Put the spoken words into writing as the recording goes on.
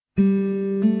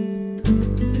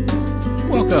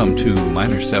Welcome to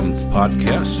Minor Seventh's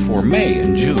podcast for May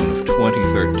and June of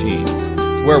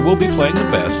 2013, where we'll be playing the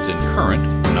best in current,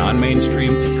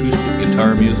 non-mainstream acoustic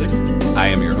guitar music. I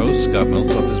am your host, Scott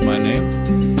Millsop is my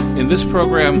name. In this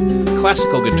program,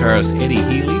 classical guitarist Eddie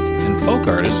Healy and folk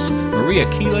artists Maria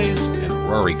Quiles and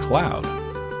Rory Cloud.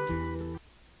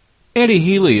 Eddie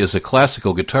Healy is a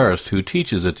classical guitarist who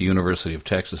teaches at the University of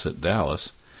Texas at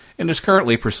Dallas and is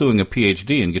currently pursuing a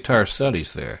PhD in guitar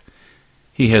studies there.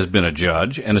 He has been a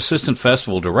judge and assistant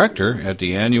festival director at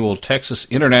the annual Texas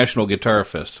International Guitar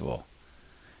Festival.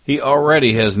 He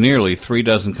already has nearly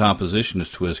 36 compositions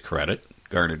to his credit,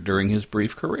 garnered during his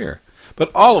brief career.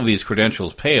 But all of these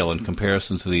credentials pale in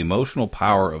comparison to the emotional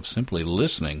power of simply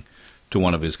listening to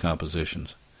one of his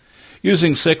compositions.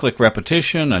 Using cyclic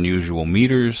repetition, unusual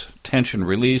meters, tension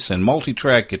release, and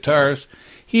multi-track guitars,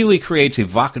 Healy creates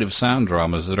evocative sound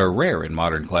dramas that are rare in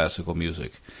modern classical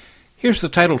music. Here's the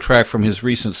title track from his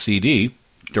recent CD,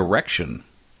 Direction.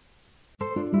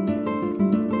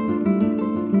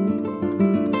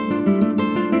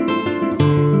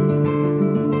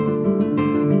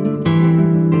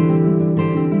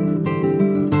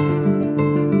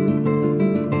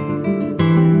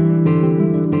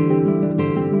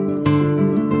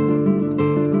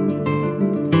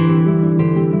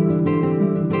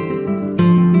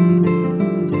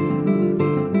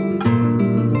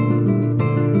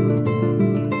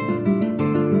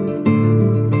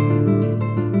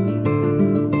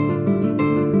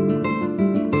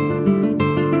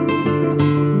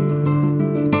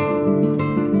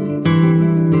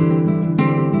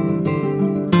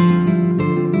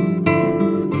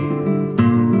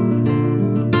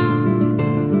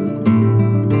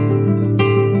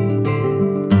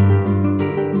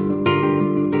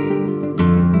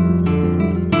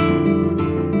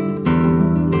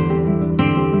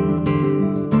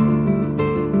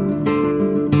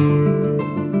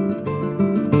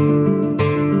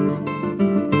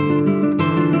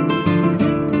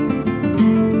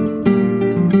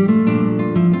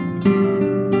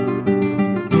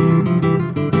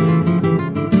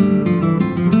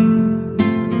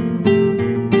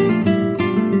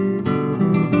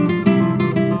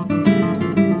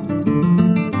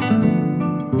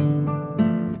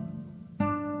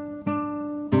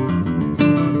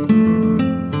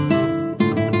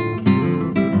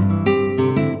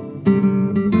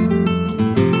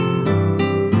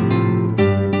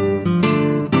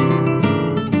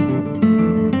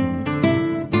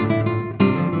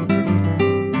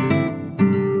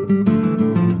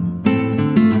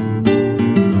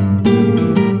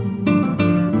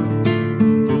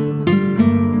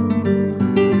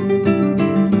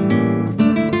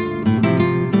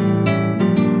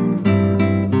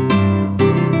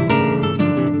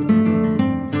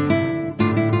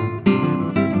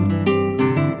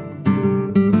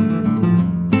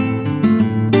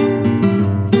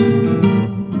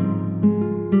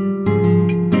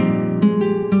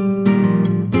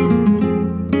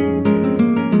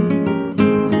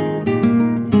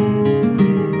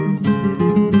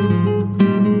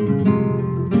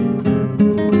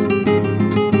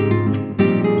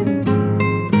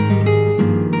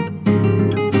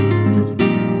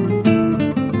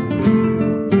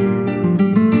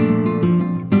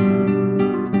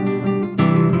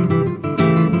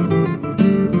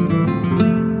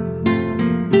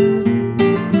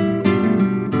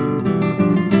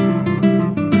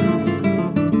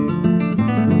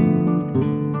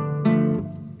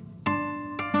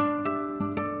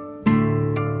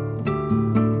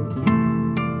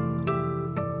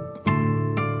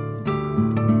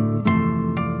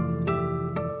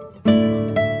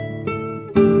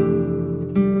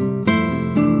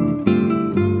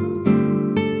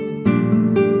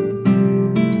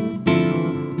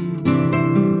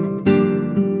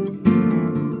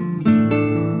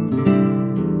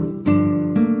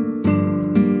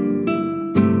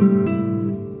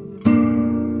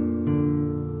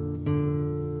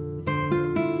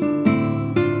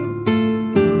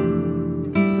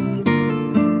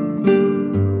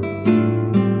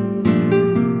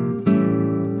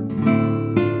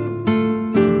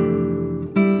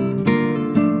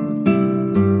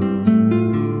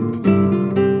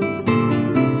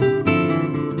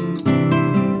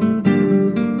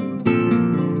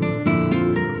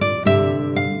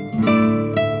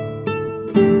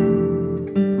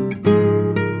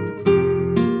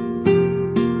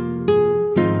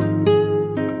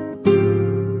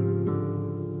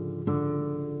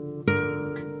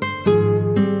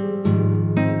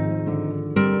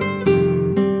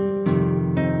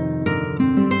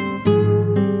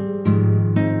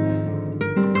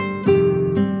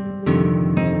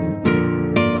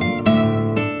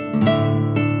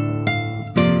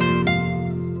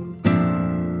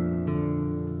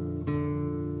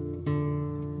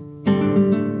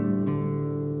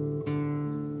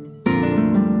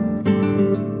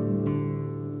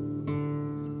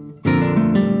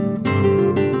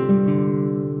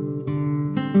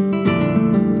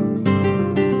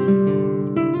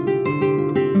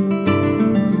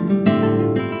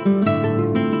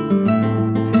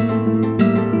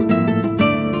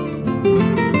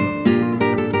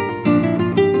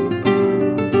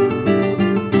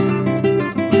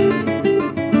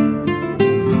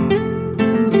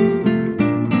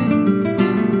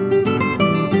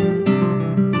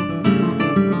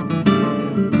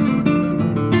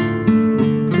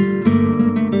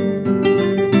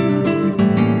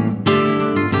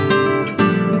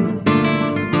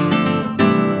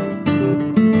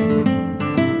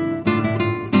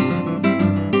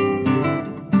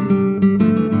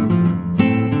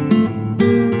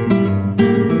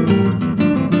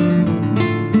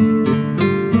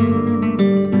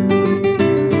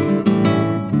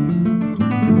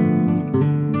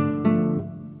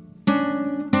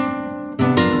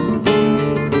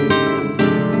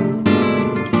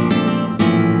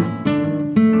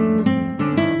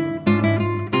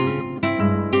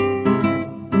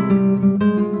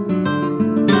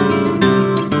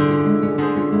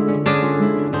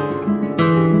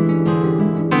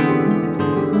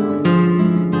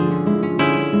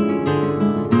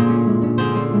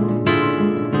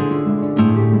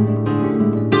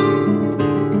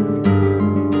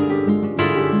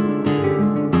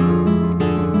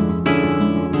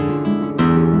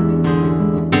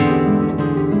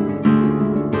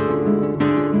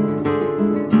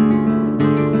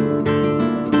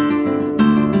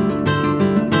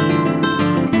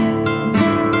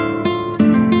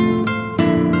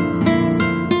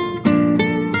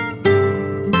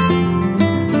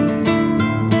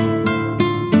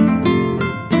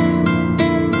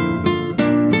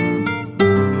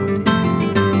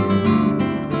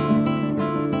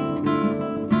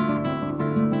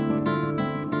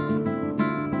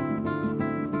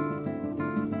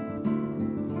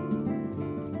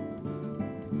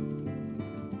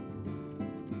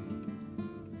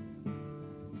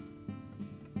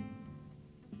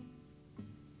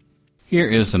 Here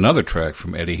is another track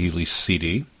from Eddie Healy's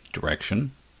CD,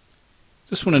 Direction.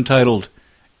 This one entitled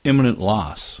Imminent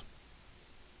Loss.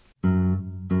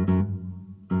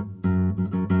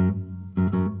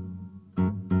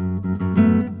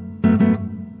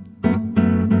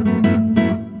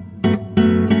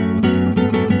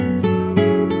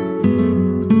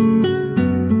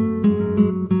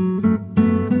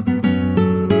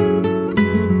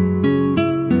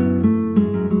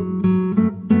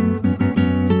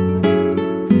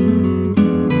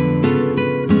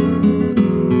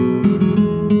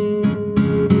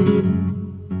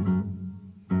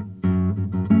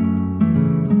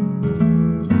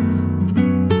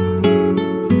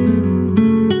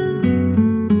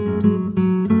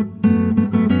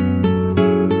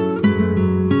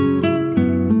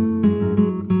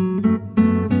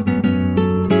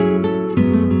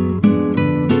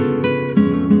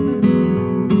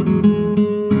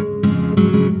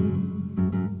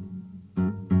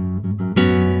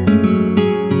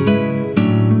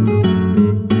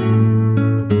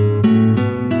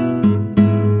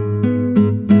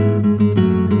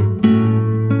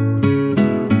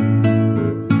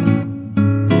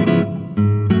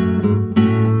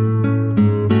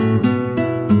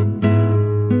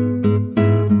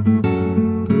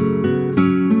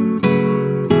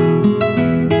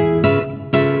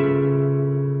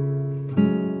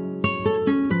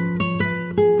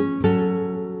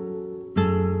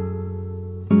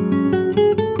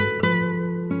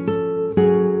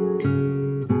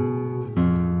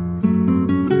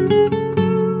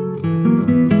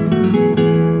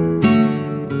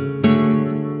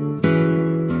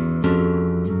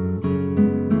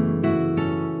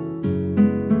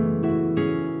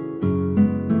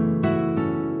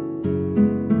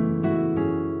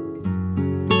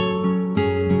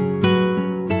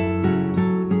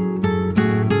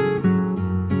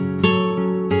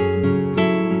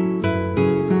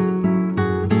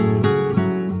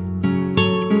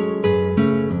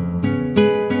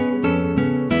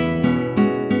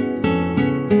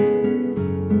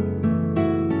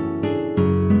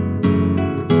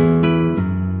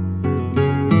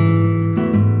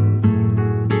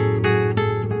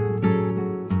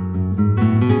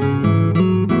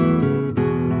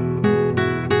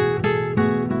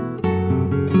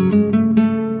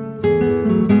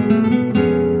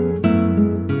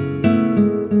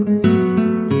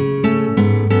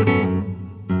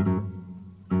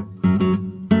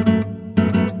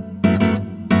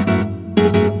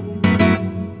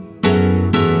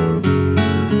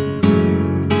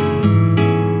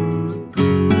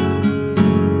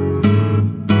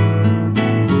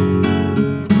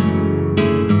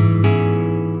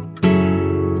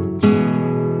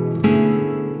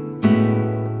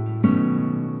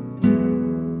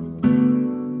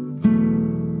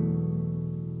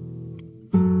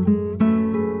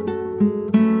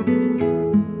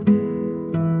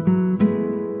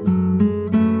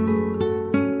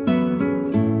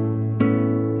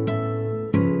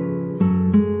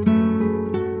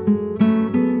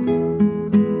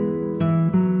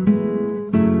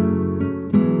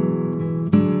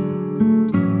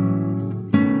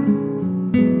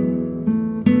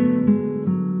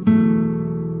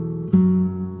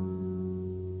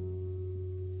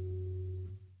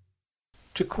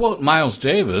 To quote Miles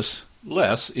Davis,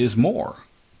 less is more.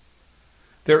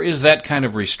 There is that kind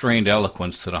of restrained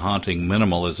eloquence to the haunting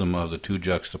minimalism of the two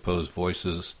juxtaposed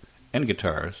voices and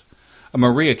guitars of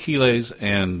Maria Quiles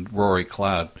and Rory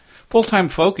Cloud. Full-time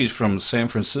folkies from San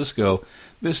Francisco,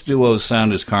 this duo's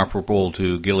sound is comparable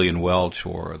to Gillian Welch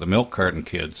or the Milk Carton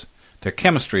Kids. Their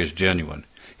chemistry is genuine.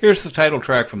 Here's the title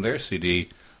track from their CD,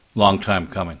 Long Time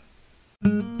Coming.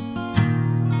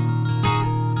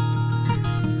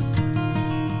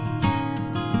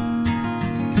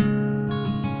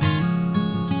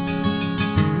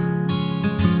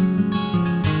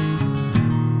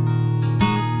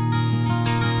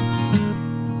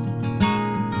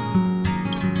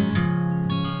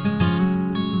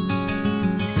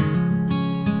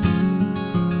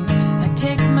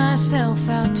 Myself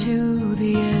out to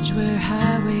the edge where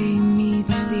highway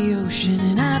meets the ocean,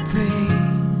 and I pray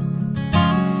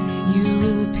you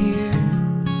will appear.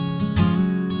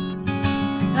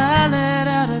 I let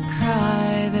out a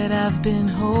cry that I've been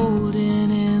holding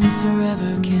in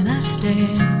forever. Can I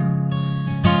stand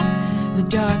the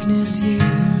darkness here?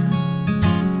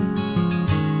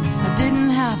 I didn't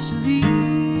have to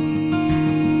leave,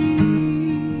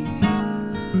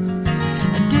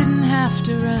 I didn't have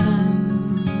to run.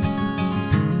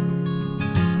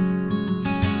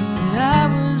 I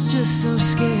was just so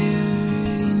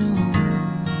scared, you know.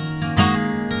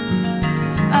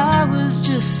 I was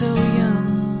just so young.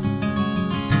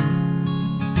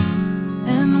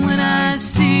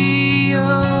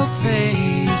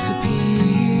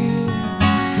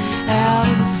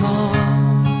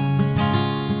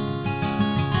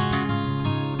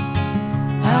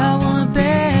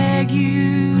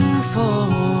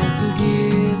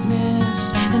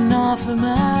 offer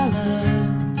my love.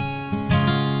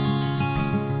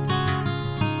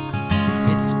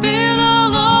 It's been a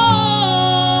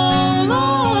long,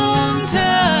 long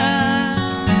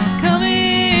time coming.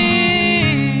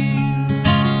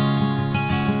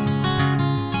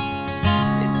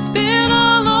 It's been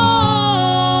a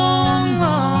long,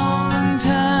 long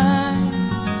time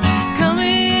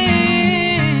coming.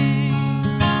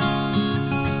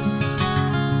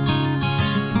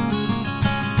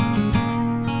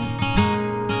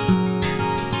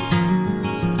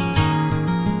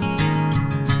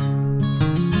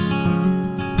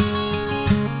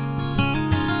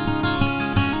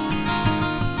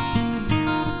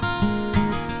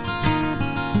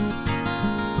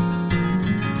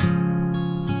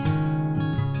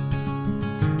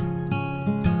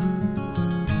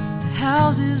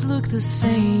 Houses look the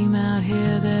same out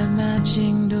here, they're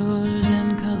matching doors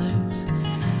and colors.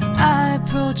 I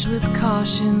approach with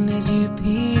caution as you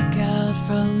peek out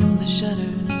from the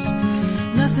shutters.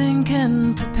 Nothing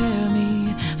can prepare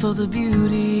me for the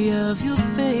beauty of your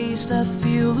face. I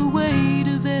feel the weight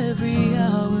of every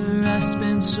hour I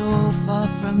spent so far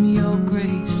from your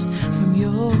grace, from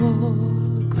your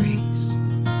grace,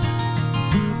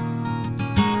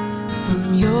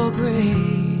 from your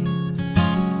grace.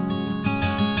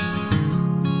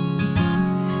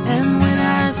 And when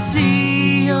I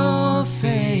see your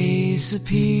face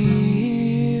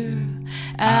appear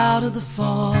out of the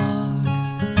fog,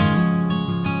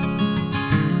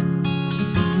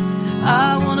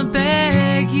 I want to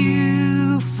beg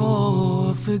you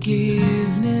for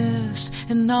forgiveness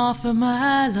and offer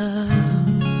my love.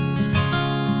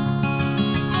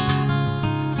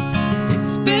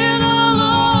 It's been a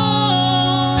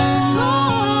long,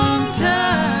 long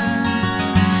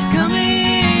time coming.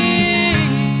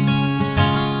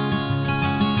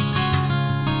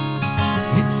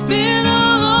 It's been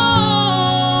a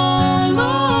long,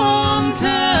 long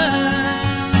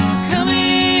time coming.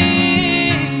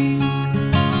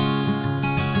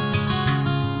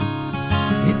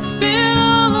 It's been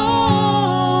a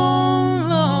long,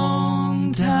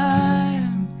 long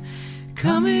time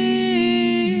coming.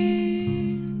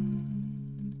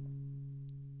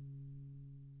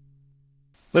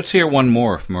 Let's hear one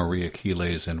more from Maria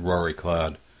Quiles and Rory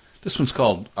Cloud. This one's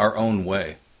called Our Own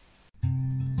Way.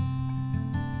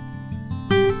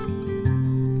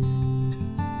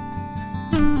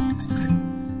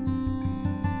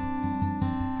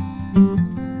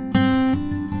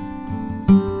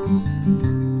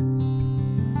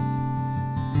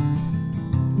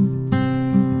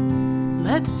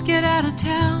 Let's get out of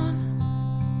town.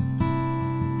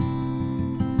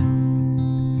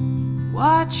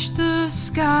 Watch the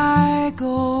sky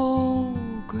go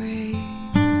gray.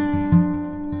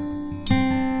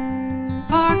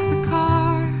 Park the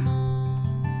car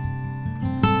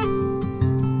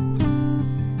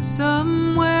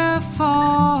somewhere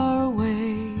far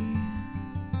away.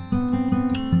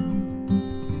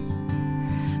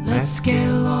 Let's get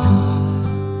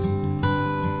lost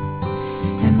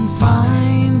and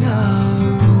find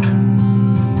our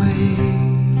own way.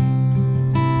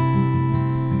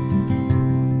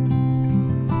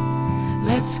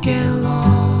 Let's get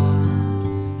lost.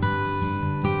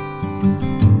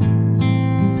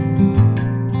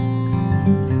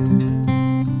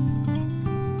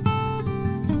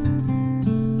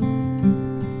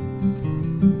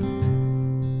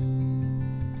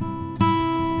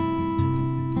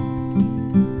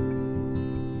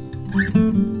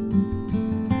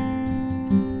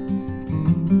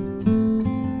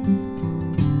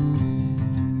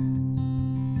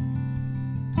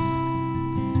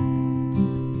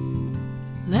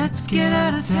 Let's get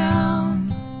out of town.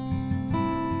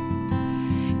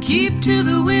 Keep to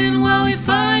the wind while we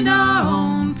find our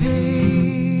own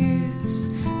pace.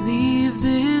 Leave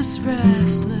this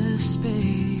restless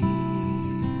space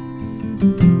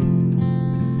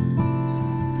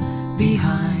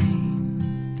behind.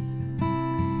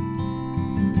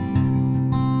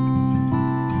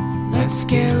 Let's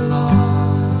get lost.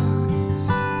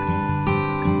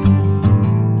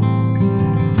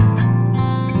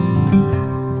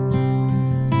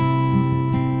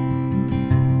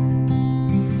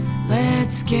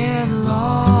 Let's get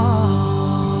lost.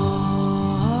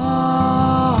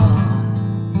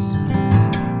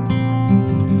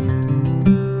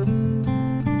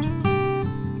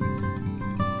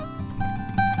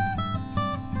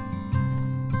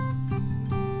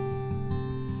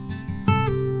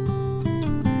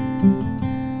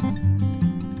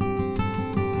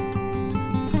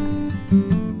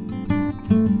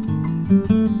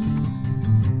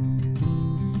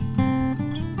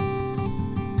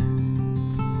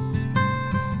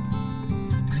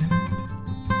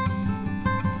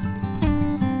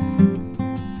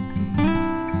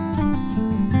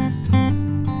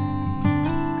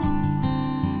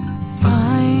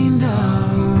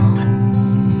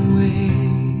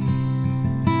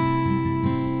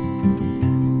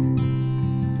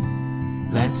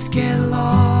 let's get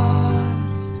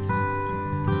lost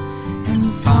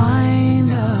and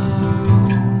find our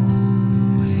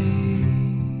own way.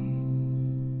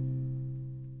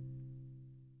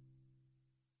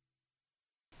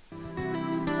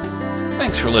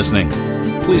 Thanks for listening.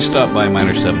 Please stop by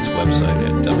Minor 7's website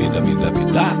at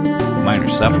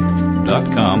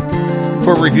www.minor7.com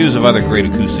for reviews of other great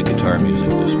acoustic guitar music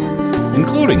this week,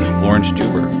 including Lawrence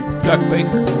Juber, Chuck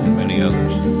Baker, and many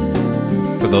others.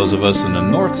 For those of us in the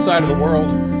north side of the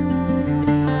world,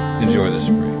 enjoy the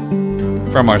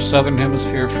spring. From our southern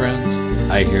hemisphere friends,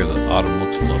 I hear that autumn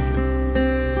looks lovely.